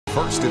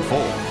First and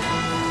Four.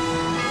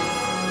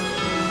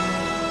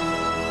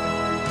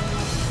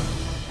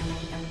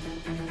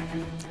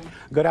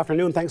 Good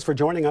afternoon. Thanks for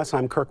joining us.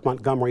 I'm Kirk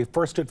Montgomery.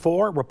 First at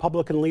 4,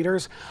 Republican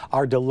leaders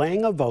are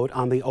delaying a vote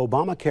on the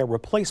Obamacare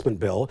replacement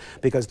bill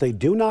because they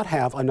do not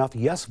have enough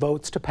yes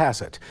votes to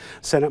pass it.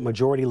 Senate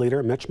Majority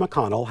Leader Mitch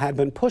McConnell had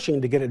been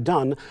pushing to get it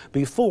done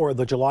before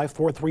the July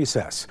 4th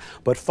recess,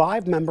 but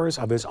 5 members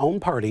of his own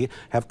party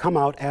have come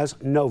out as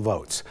no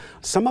votes.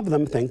 Some of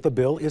them think the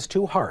bill is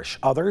too harsh.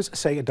 Others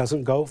say it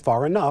doesn't go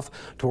far enough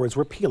towards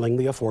repealing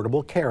the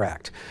Affordable Care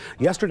Act.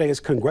 Yesterday's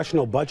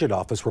Congressional Budget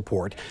Office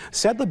report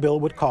said the bill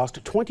would cost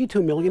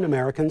 22 million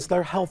Americans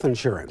their health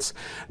insurance.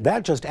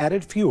 That just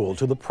added fuel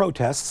to the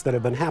protests that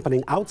have been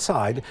happening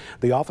outside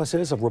the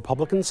offices of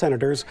Republican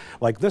senators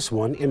like this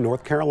one in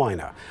North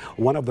Carolina.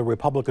 One of the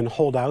Republican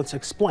holdouts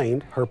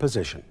explained her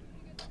position.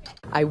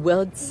 I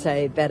will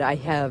say that I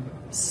have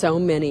so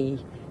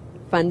many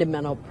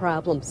fundamental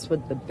problems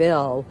with the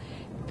bill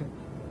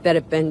that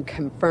have been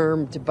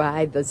confirmed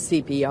by the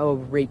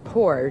CBO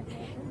report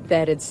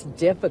that it's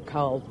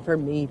difficult for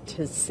me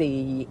to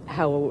see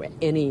how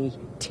any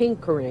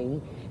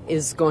tinkering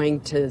is going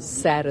to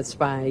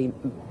satisfy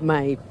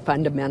my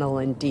fundamental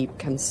and deep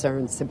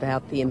concerns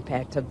about the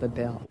impact of the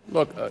bill.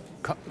 Look,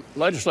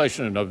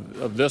 legislation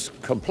of this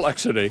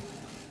complexity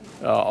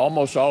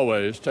almost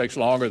always takes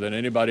longer than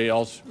anybody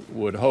else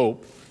would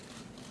hope,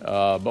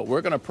 but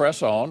we're going to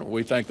press on.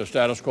 We think the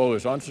status quo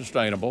is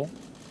unsustainable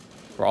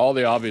for all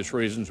the obvious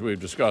reasons we've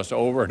discussed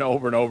over and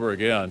over and over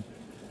again.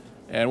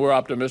 And we're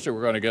optimistic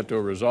we're going to get to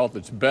a result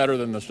that's better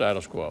than the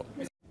status quo.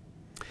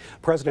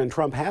 President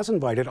Trump has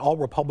invited all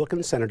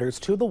Republican senators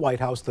to the White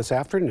House this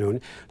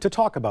afternoon to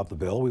talk about the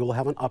bill. We will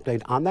have an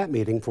update on that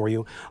meeting for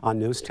you on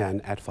News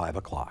 10 at 5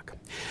 o'clock.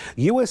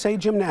 USA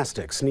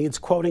Gymnastics needs,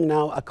 quoting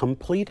now, a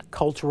complete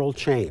cultural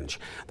change.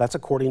 That's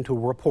according to a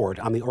report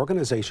on the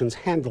organization's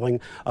handling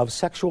of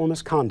sexual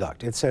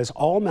misconduct. It says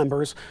all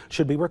members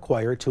should be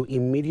required to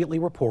immediately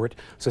report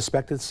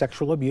suspected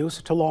sexual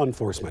abuse to law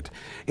enforcement.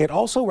 It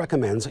also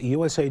recommends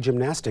USA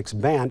Gymnastics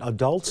ban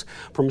adults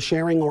from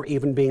sharing or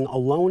even being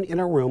alone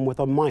in a room with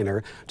a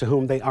minor to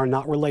whom they are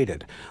not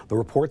related. The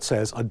report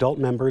says adult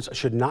members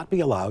should not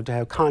be allowed to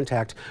have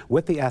contact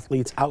with the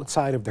athletes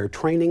outside of their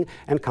training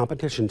and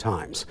competition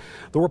times.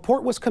 The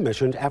report was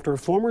commissioned after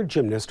former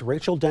gymnast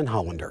Rachel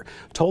Denhollander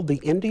told the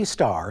Indy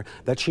Star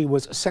that she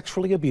was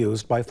sexually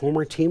abused by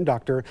former team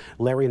doctor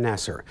Larry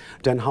Nassar.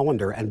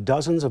 Denhollander and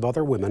dozens of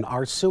other women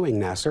are suing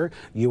Nassar,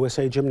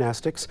 USA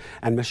Gymnastics,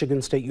 and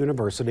Michigan State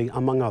University,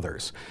 among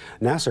others.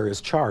 Nassar is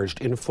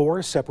charged in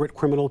 4 separate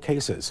criminal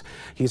cases.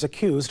 He's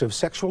accused of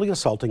sexually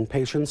assaulting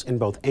patients in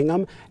both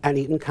Ingham and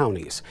Eaton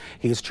counties.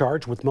 He's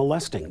charged with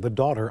molesting the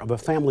daughter of a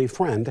family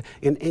friend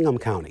in Ingham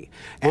County.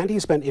 And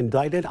he's been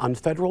indicted on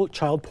federal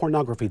child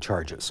pornography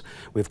charges.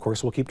 We, of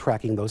course, will keep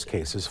tracking those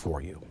cases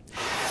for you.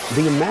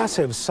 The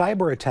massive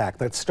cyber attack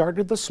that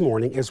started this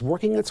morning is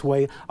working its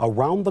way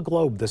around the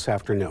globe this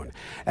afternoon.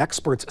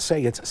 Experts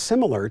say it's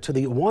similar to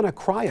the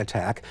WannaCry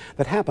attack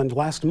that happened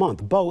last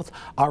month. Both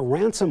are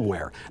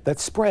ransomware that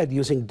spread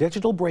using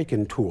digital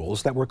break-in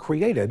tools that were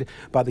created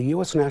by the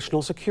U.S.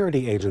 National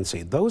Security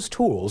Agency. Those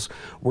tools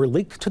were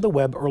leaked to the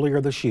web earlier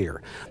this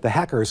year. The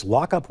hackers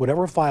lock up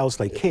whatever files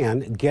they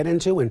can get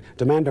into and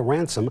demand a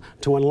ransom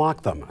to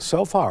unlock them.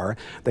 So far,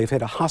 they've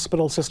hit a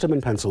hospital system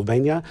in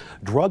Pennsylvania,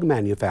 drug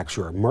manufacturer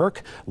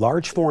Merck,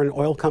 large foreign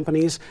oil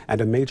companies,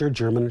 and a major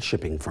German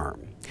shipping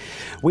firm.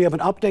 We have an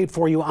update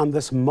for you on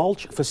this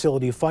mulch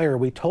facility fire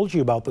we told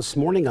you about this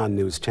morning on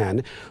News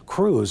 10.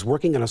 Crews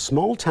working in a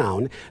small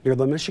town near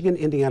the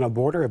Michigan-Indiana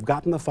border have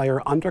gotten the fire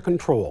under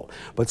control,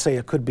 but say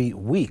it could be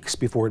weeks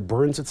before it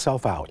burns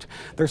itself out.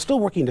 They're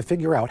still working to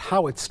figure out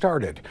how it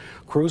started.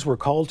 Crews were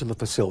called to the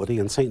facility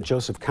in St.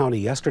 Joseph County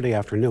yesterday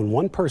afternoon.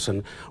 One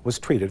person was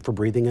treated for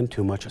breathing in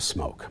too much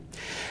smoke.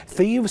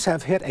 Thieves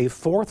have hit a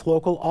 4th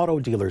local auto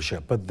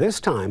dealership, but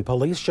this time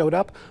police showed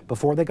up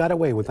before they got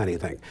away with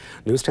anything.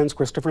 News 10's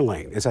Christopher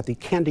Lane is at the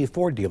Candy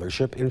Ford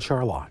dealership in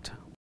Charlotte.